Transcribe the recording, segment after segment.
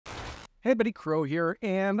Hey, buddy, Crow here,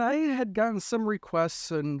 and I had gotten some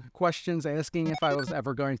requests and questions asking if I was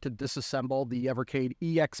ever going to disassemble the Evercade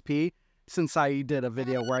EXP, since I did a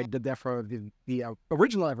video where I did that for the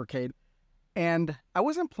original Evercade, and I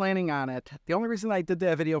wasn't planning on it. The only reason I did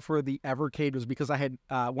that video for the Evercade was because I had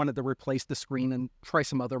wanted to replace the screen and try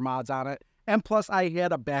some other mods on it, and plus I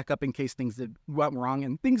had a backup in case things went wrong,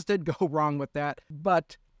 and things did go wrong with that,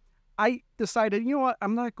 but I decided, you know what,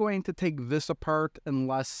 I'm not going to take this apart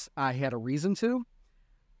unless I had a reason to.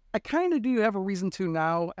 I kind of do have a reason to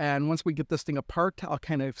now, and once we get this thing apart, I'll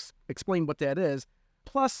kind of explain what that is.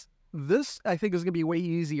 Plus, this, I think, is going to be way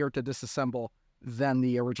easier to disassemble than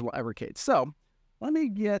the original Evercade. So, let me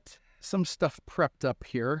get some stuff prepped up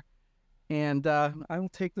here, and I will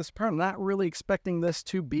take this apart. I'm not really expecting this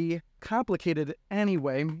to be complicated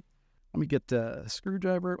anyway. Let me get a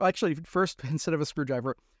screwdriver. Actually, first, instead of a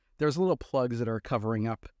screwdriver, there's little plugs that are covering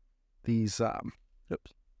up these,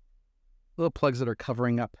 little plugs that are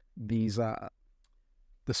covering up these, the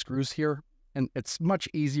screws here. And it's much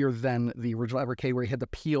easier than the original Evercade where you had to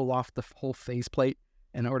peel off the whole faceplate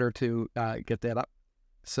in order to get that up.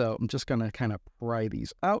 So I'm just going to kind of pry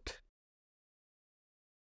these out.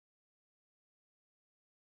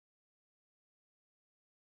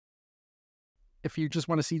 If you just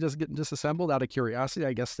want to see this getting disassembled out of curiosity,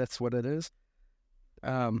 I guess that's what it is.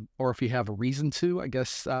 Or if you have a reason to, I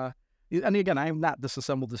guess, and again, I have not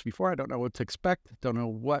disassembled this before. I don't know what to expect. Don't know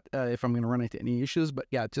what, if I'm going to run into any issues, but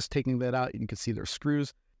yeah, just taking that out, you can see there's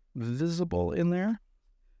screws visible in there.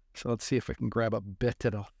 So let's see if I can grab a bit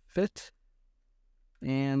that'll fit.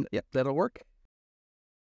 And yep, that'll work.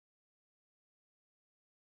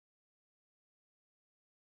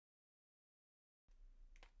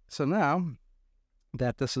 So now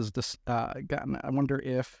that this is gotten, I wonder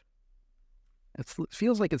if it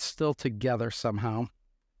feels like it's still together somehow.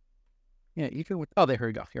 Yeah, you can. Oh, there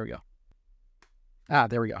we go. Here we go. Ah,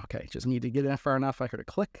 there we go. Okay, just need to get in far enough. I heard a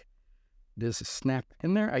click. This is snapped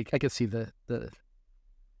in there. I can see the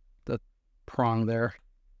prong there.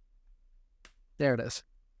 There it is.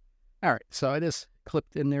 All right, so it is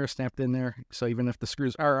clipped in there, snapped in there. So even if the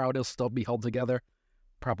screws are out, it'll still be held together.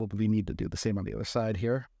 Probably need to do the same on the other side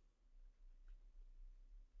here.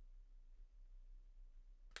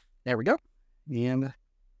 There we go. And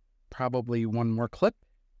probably one more clip.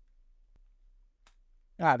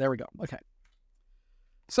 Ah, there we go. Okay.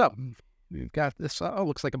 So we've got this. Oh,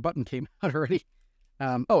 looks like a button came out already.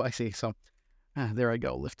 Oh, I see. So there I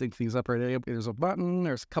go, lifting things up right there. There's a button.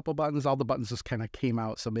 There's a couple buttons. All the buttons just kind of came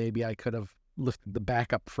out. So maybe I could have lifted the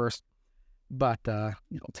back up first. But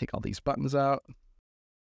take all these buttons out.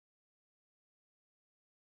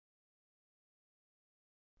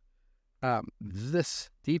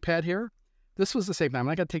 This D-pad here. This was the same time. I'm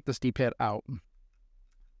not going to take this D-pad out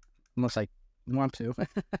unless I want to.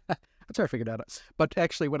 That's how I figured that out. But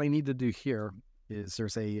actually, what I need to do here is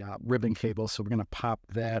there's a ribbon cable. So we're going to pop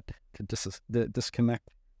that to disconnect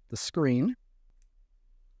the screen.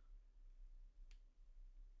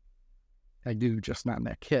 I do, just not in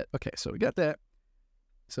that kit. Okay, so we got that.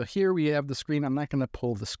 So here we have the screen. I'm not going to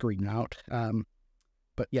pull the screen out.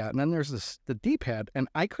 But yeah, and then there's the D-pad. And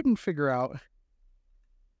I couldn't figure out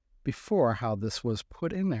before how this was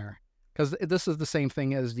put in there, because this is the same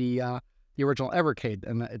thing as the original Evercade,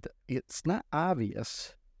 and it's not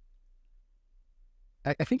obvious.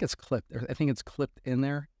 I think it's clipped. I think it's clipped in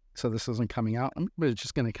there, so this isn't coming out. I'm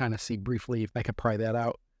just going to kind of see briefly if I could pry that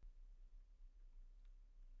out.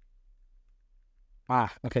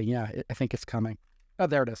 Ah, okay, yeah, I think it's coming. Oh,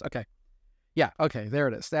 there it is. Okay, yeah, okay, there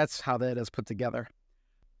it is. That's how that is put together.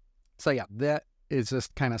 So yeah, that is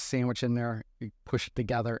just kind of sandwiched in there. You push it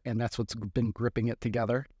together, and that's what's been gripping it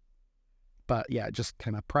together. But yeah, just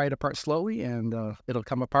kind of pry it apart slowly, and it'll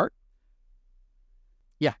come apart.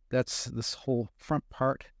 Yeah, that's this whole front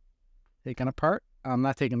part taken apart. I'm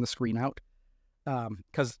not taking the screen out,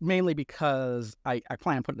 mainly because I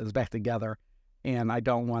plan on putting this back together, and I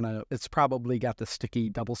don't want to. It's probably got the sticky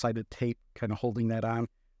double-sided tape kind of holding that on,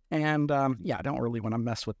 and yeah, I don't really want to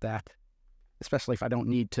mess with that, especially if I don't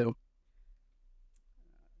need to.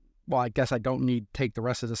 Well, I guess I don't need to take the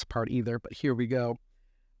rest of this apart either, but here we go.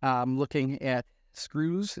 Looking at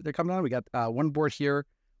screws, they're coming on. We got one board here,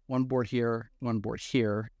 one board here, one board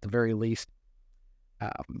here, at the very least.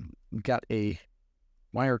 We've got a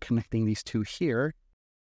wire connecting these two here.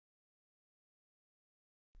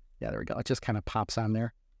 Yeah, there we go. It just kind of pops on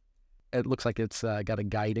there. It looks like it's got a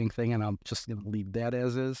guiding thing, and I'm just going to leave that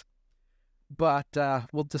as is. But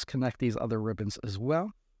we'll disconnect these other ribbons as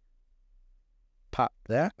well. Pop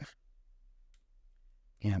that.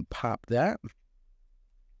 And pop that.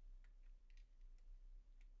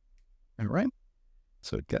 All right.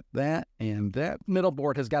 So get that, and that middle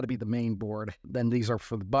board has got to be the main board. Then these are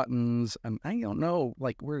for the buttons, and I don't know,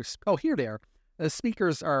 like where's, oh, here they are. The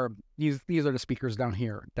speakers are, these are the speakers down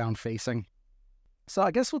here, down facing. So I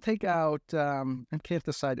guess we'll take out, I can't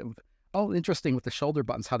decide. Oh, interesting with the shoulder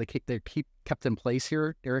buttons, how they're kept in place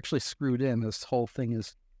here. They're actually screwed in. This whole thing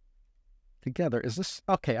is together. Is this,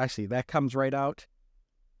 okay, I see. That comes right out.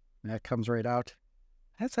 That comes right out.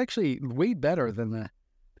 That's actually way better than the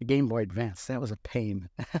Game Boy Advance. That was a pain.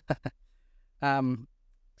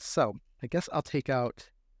 So I guess I'll take out,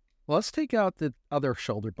 well, let's take out the other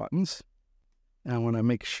shoulder buttons. I want to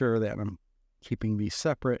make sure that I'm keeping these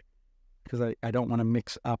separate because I don't want to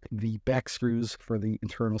mix up the back screws for the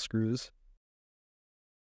internal screws.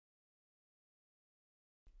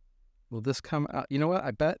 Will this come out? You know what? I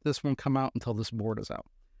bet this won't come out until this board is out.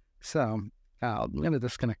 So I'm going to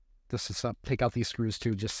disconnect this up, take out these screws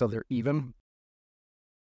too, just so they're even.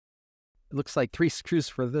 It looks like 3 screws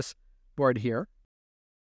for this board here.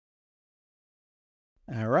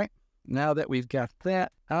 All right. Now that we've got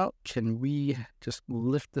that out, can we just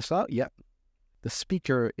lift this out? Yep. The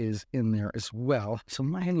speaker is in there as well. So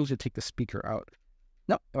my hand should take the speaker out.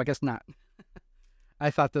 No, I guess not. I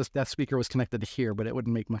thought that speaker was connected to here, but it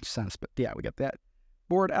wouldn't make much sense. But yeah, we got that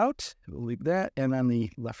board out. We'll leave that. And then the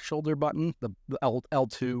left shoulder button, the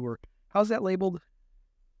L2, or how's that labeled?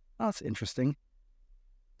 Oh, that's interesting.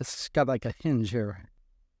 It's got like a hinge here.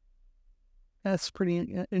 That's pretty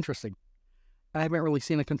interesting. I haven't really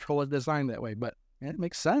seen a controller designed that way, but it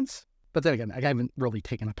makes sense. But then again, I haven't really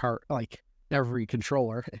taken apart like every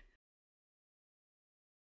controller.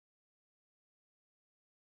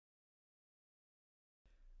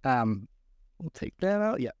 We'll take that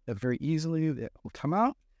out. Yeah, very easily. That will come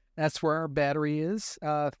out. That's where our battery is.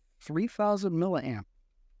 3,000 milliamp.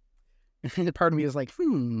 Part of me is like,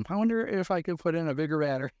 I wonder if I could put in a bigger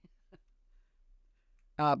battery.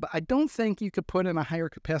 But I don't think you could put in a higher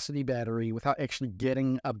capacity battery without actually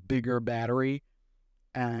getting a bigger battery.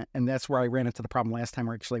 And that's where I ran into the problem last time.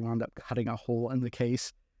 I actually wound up cutting a hole in the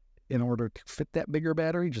case in order to fit that bigger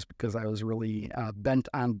battery, just because I was really bent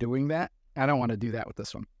on doing that. I don't want to do that with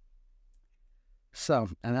this one. So,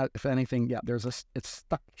 and if anything, yeah, it's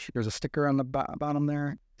stuck. There's a sticker on the bottom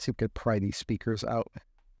there. See if we could pry these speakers out.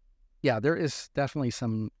 Yeah, there is definitely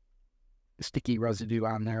some sticky residue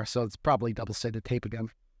on there, so it's probably double-sided tape again.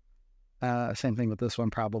 Same thing with this one,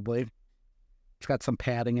 probably. It's got some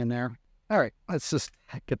padding in there. All right, let's just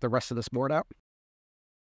get the rest of this board out.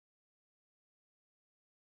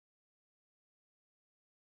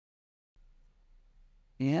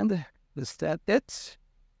 And is that it?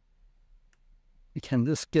 Can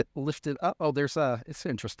this get lifted up? Oh, it's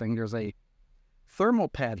interesting. There's a thermal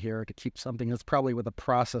pad here to keep something. That's probably what the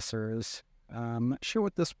processor is. I'm not sure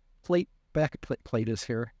what this back plate is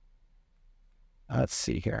here. Let's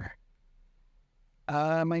see here.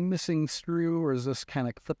 Am I missing screw, or is this kind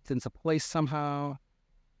of clipped into place somehow?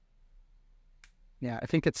 Yeah, I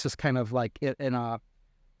think it's just kind of like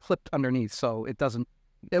clipped underneath, so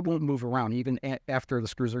it won't move around even after the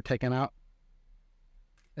screws are taken out.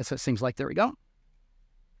 As it seems like. There we go.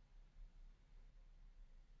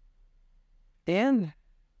 And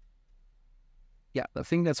yeah, the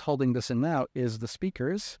thing that's holding this in now is the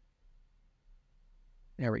speakers.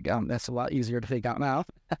 There we go. That's a lot easier to take out now.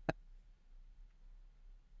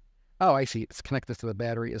 Oh, I see. It's connected to the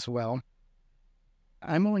battery as well.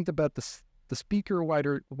 I'm willing to bet the speaker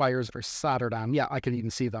wires are soldered on. Yeah, I can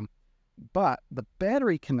even see them. But the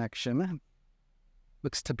battery connection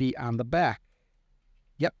looks to be on the back.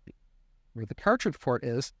 Yep, where the cartridge port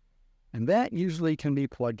is. And that usually can be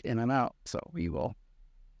plugged in and out. So we will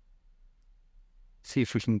see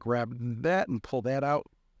if we can grab that and pull that out.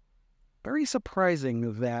 Very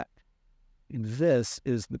surprising that this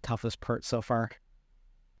is the toughest part so far.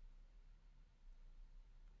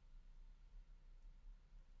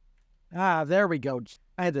 Ah, there we go.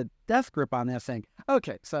 I had a death grip on that thing.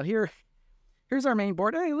 Okay, so here's our main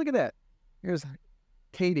board. Hey, look at that. Here's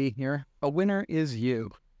Katie here. A winner is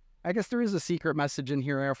you. I guess there is a secret message in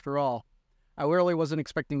here after all. I really wasn't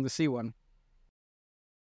expecting to see one.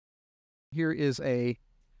 Here is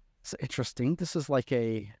it's interesting. This is like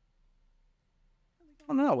I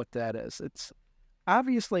don't know what that is. It's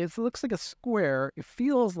obviously, it looks like a square. It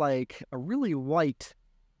feels like a really light,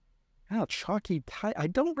 chalky type. I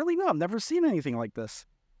don't really know. I've never seen anything like this.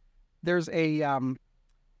 There's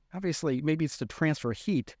obviously, maybe it's to transfer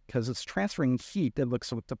heat, because it's transferring heat. It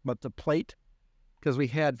looks with the plate, because we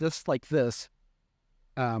had this like this.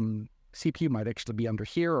 CPU might actually be under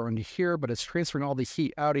here or under here, but it's transferring all the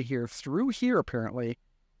heat out of here through here apparently,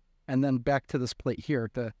 and then back to this plate here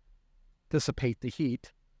to dissipate the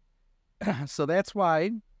heat. So that's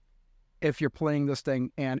why if you're playing this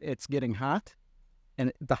thing and it's getting hot,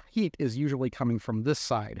 and the heat is usually coming from this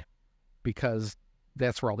side because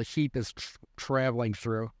that's where all the heat is traveling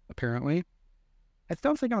through, apparently. I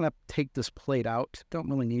don't think I'm going to take this plate out. Don't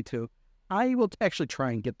really need to. I will actually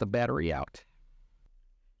try and get the battery out.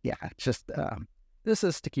 Yeah, just, this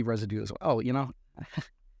is sticky residue as well. Oh, you know,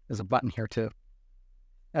 there's a button here too.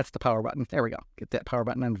 That's the power button. There we go. Get that power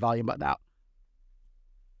button and volume button out.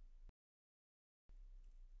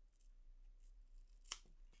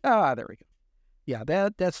 Ah, there we go. Yeah,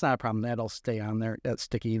 that's not a problem. That'll stay on there. That's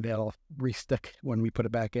sticky. That'll re-stick when we put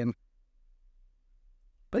it back in.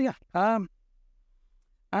 But yeah, I'm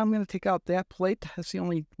going to take out that plate. That's the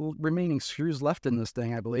only remaining screws left in this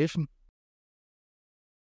thing, I believe.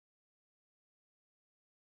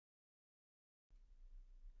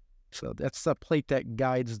 So that's the plate that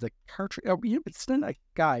guides the cartridge. It's not a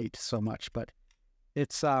guide so much, but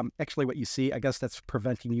it's actually what you see. I guess that's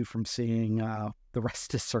preventing you from seeing the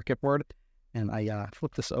rest of the circuit board. And I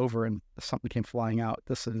flipped this over and something came flying out.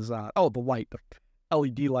 This is, the light, the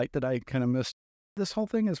LED light that I kind of missed. This whole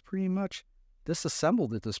thing is pretty much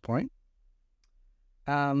disassembled at this point.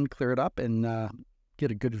 Clear it up and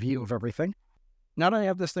get a good view of everything. Now that I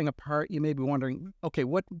have this thing apart, you may be wondering, okay,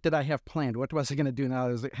 what did I have planned? What was I going to do now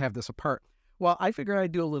that I have this apart? Well, I figured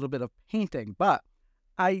I'd do a little bit of painting, but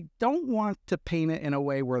I don't want to paint it in a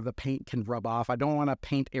way where the paint can rub off. I don't want to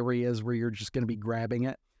paint areas where you're just going to be grabbing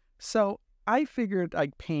it. So I figured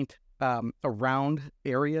I'd paint around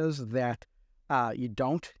areas that you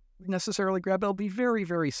don't necessarily grab. It'll be very,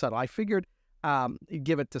 very subtle. I figured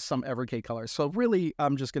give it to some Evercade colors. So really,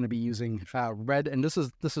 I'm just going to be using red, and this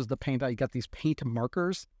is the paint. I got these paint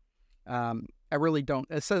markers. I really don't.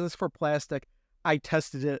 It says it's for plastic. I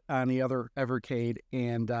tested it on the other Evercade,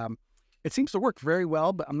 and it seems to work very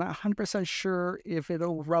well, but I'm not 100% sure if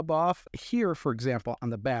it'll rub off. Here, for example,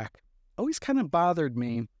 on the back, always kind of bothered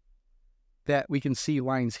me that we can see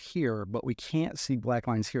lines here, but we can't see black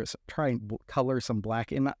lines here. So try and color some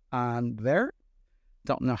black in on there.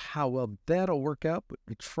 Don't know how well that'll work out, but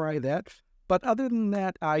we try that. But other than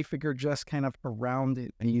that, I figure just kind of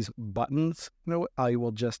around these buttons, I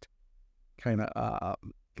will just kind of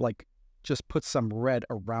just put some red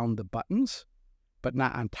around the buttons, but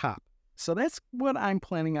not on top. So that's what I'm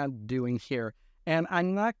planning on doing here. And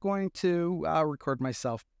I'm not going to record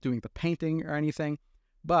myself doing the painting or anything,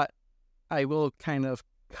 but I will kind of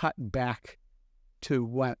cut back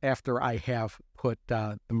to after I have put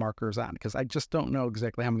the markers on, because I just don't know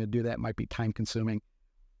exactly how I'm going to do that. It might be time consuming.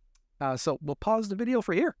 So we'll pause the video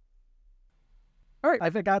for here. All right,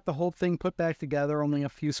 I've got the whole thing put back together, only a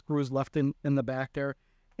few screws left in the back there.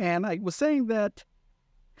 And I was saying that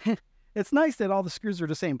it's nice that all the screws are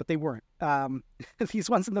the same, but they weren't. These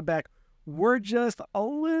ones in the back were just a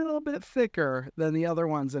little bit thicker than the other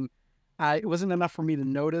ones. And it wasn't enough for me to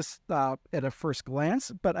notice at a first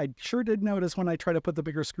glance, but I sure did notice when I tried to put the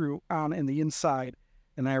bigger screw on in the inside,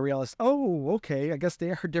 and I realized, oh, okay, I guess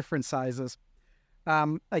they are different sizes.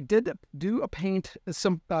 I did do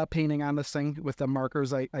some painting on this thing with the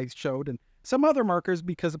markers I showed, and some other markers,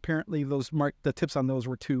 because apparently the tips on those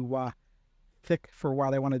were too thick for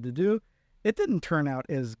what I wanted to do. It didn't turn out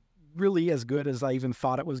really as good as I even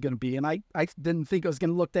thought it was going to be, and I didn't think it was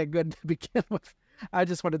going to look that good to begin with. I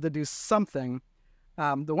just wanted to do something.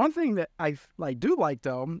 The one thing that I do like,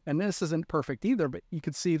 though, and this isn't perfect either, but you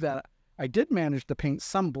can see that I did manage to paint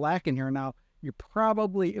some black in here. Now, you're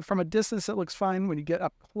probably, from a distance, it looks fine. When you get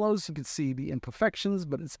up close, you can see the imperfections,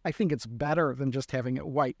 but I think it's better than just having it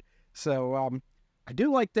white. So I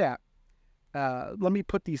do like that. Let me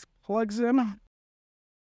put these plugs in.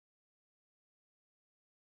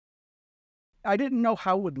 I didn't know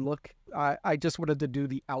how it would look. I just wanted to do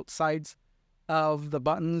the outsides of the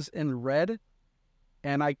buttons in red,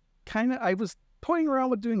 and I was toying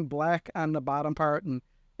around with doing black on the bottom part, and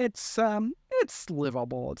it's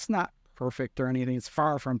livable. It's not perfect or anything. It's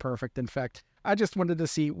far from perfect. In fact, I just wanted to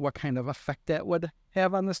see what kind of effect that would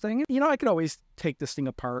have on this thing. You know, I could always take this thing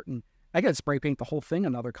apart, and I could spray paint the whole thing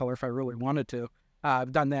another color if I really wanted to.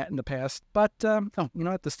 I've done that in the past, but oh, you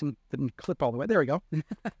know what? This thing didn't clip all the way. There we go.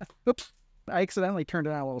 Oops. I accidentally turned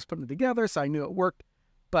it on while I was putting it together, so I knew it worked,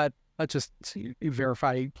 but let's just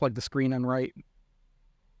verify, plug the screen in right.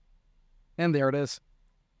 And there it is.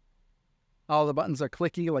 All the buttons are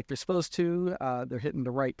clicky like they're supposed to. They're hitting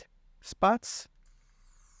the right spots.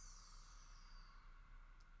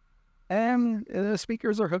 And the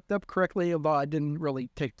speakers are hooked up correctly, although I didn't really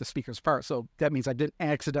take the speakers apart, so that means I didn't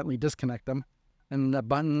accidentally disconnect them. And the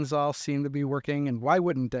buttons all seem to be working, and why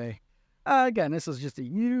wouldn't they? Again, this is just a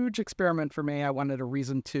huge experiment for me. I wanted a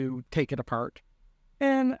reason to take it apart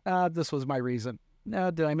And this was my reason.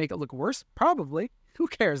 Did I make it look worse? Probably. Who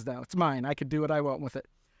cares, though? It's mine. I could do what I want with it.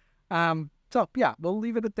 So, yeah, we'll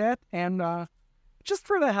leave it at that. And just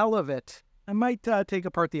for the hell of it, I might take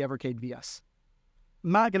apart the Evercade VS.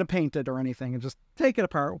 I'm not going to paint it or anything. And just take it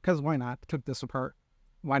apart, because why not? Took this apart.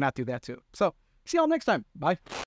 Why not do that, too? So, see y'all next time. Bye.